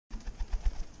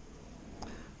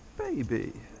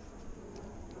baby.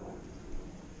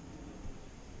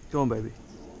 Go on, baby.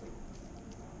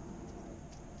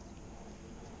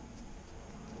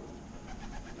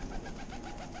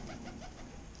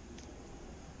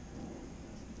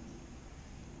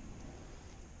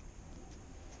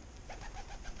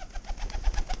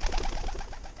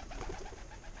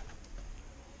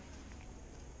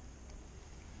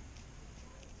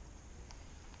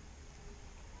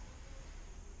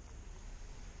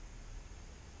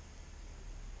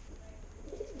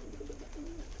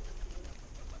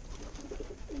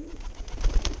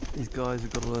 These guys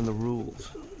have got to learn the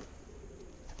rules.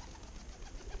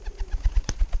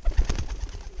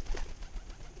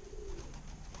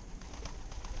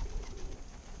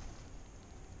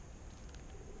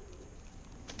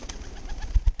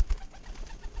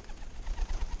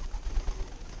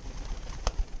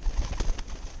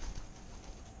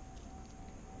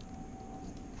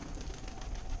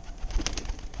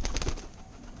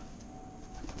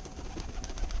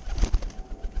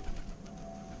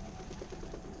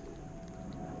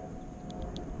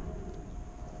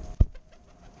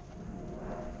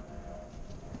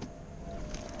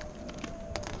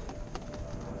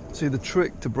 See, the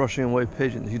trick to brushing away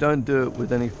pigeons, you don't do it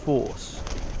with any force.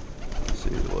 Let's see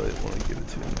what I want to give it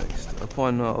to you next.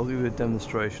 I'll give you a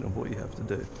demonstration of what you have to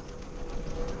do.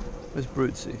 Where's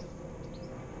Brutesy?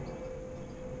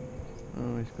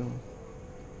 Oh, he's gone.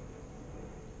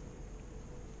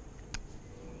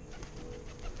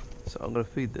 So I'm going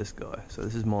to feed this guy. So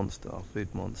this is Monster. I'll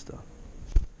feed Monster.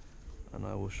 And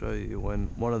I will show you when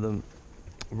one of them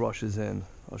rushes in,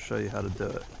 I'll show you how to do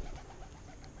it.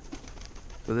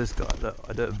 With this guy, look,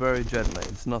 I do it very gently.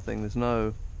 It's nothing. There's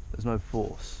no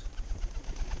force.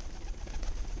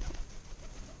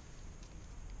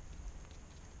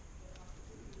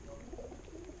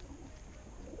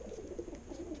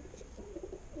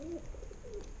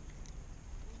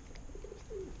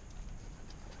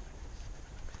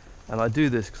 And I do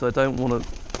this because I don't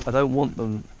want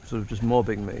them sort of just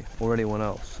mobbing me or anyone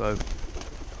else. So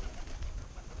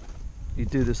you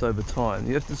do this over time.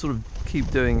 You have to sort of keep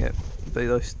doing it.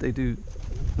 They do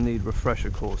need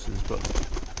refresher courses, but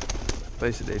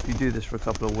basically if you do this for a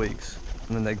couple of weeks,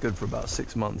 and then they're good for about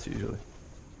 6 months usually.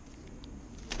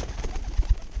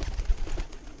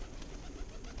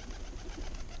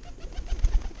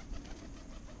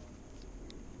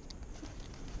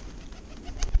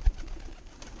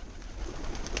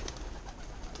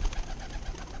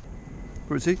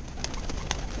 Brucey?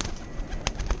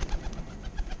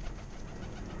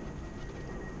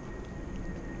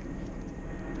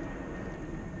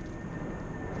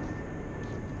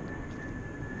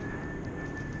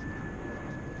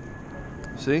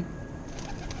 See?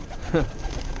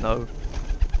 No.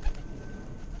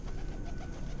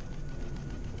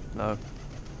 No.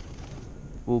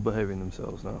 All behaving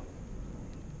themselves now.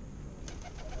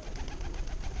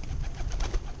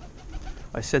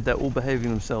 I said they're all behaving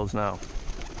themselves now.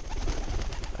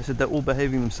 I said they're all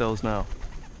behaving themselves now.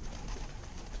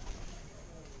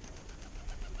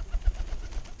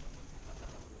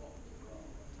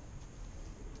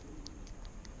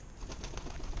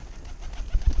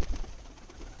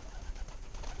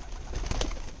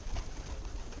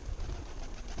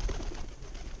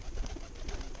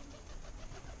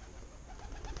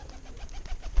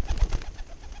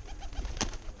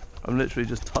 I'm literally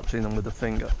just touching them with the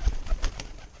finger.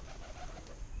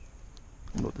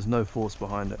 Look, there's no force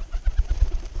behind it.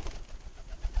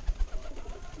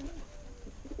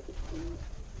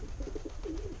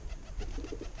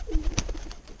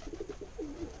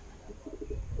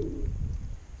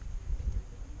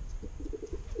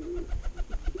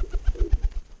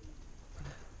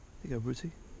 There you go,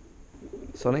 Brucey.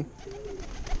 Sonny?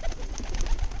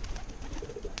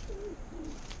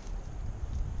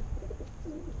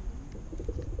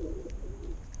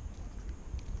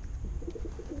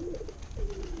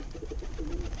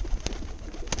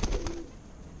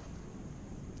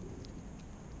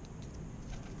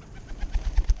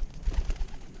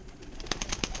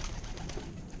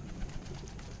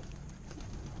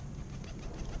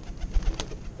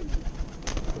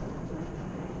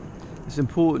 It's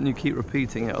important you keep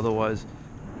repeating it, otherwise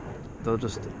they'll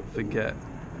just forget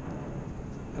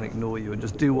and ignore you and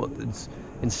just do what it's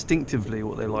instinctively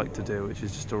what they like to do, which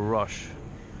is just to rush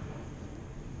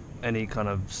any kind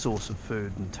of source of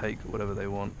food and take whatever they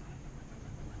want.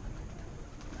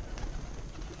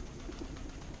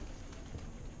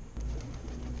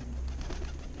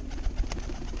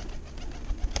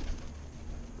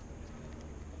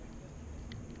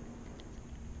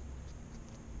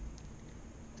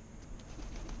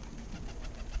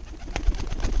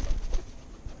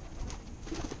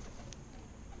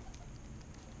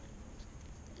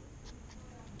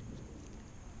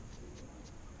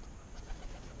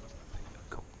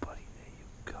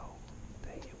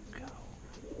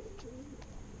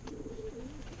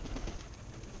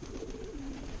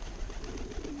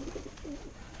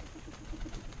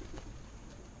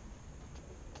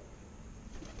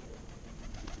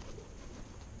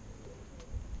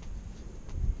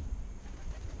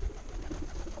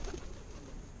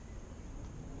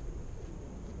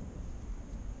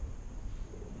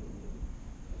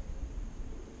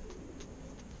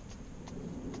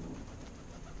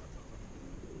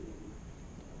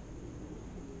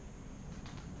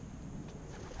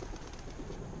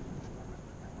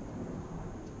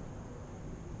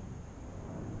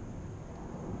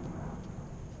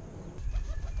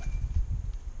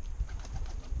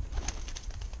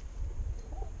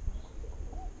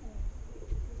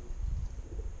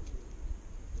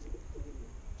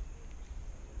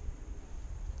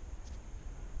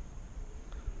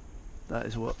 That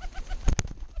is what.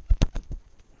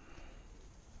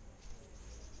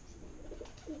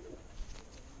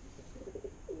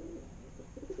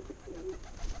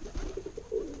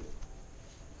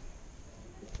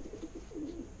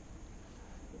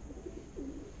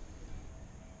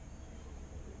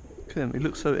 Look at him, he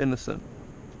looks so innocent.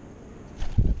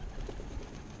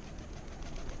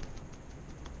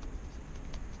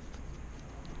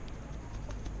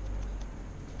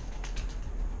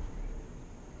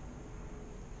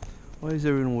 Why is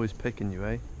everyone always picking you,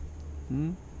 eh?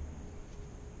 Hmm? You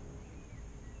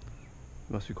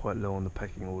must be quite low on the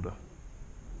pecking order.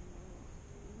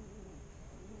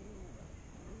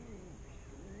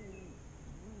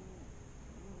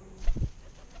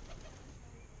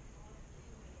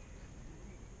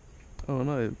 Oh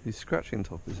no, he's scratching the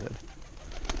top of his head.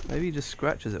 Maybe he just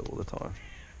scratches it all the time.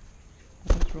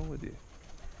 What's wrong with you?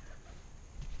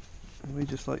 Maybe he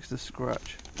just likes to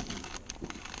scratch.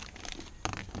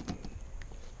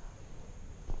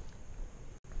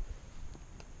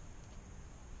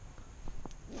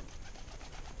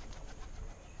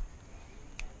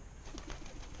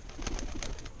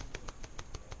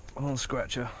 Oh,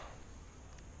 scratcher.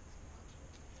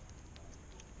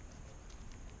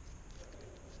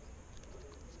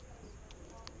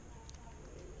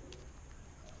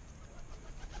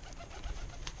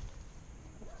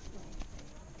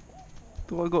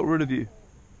 Thought I got rid of you.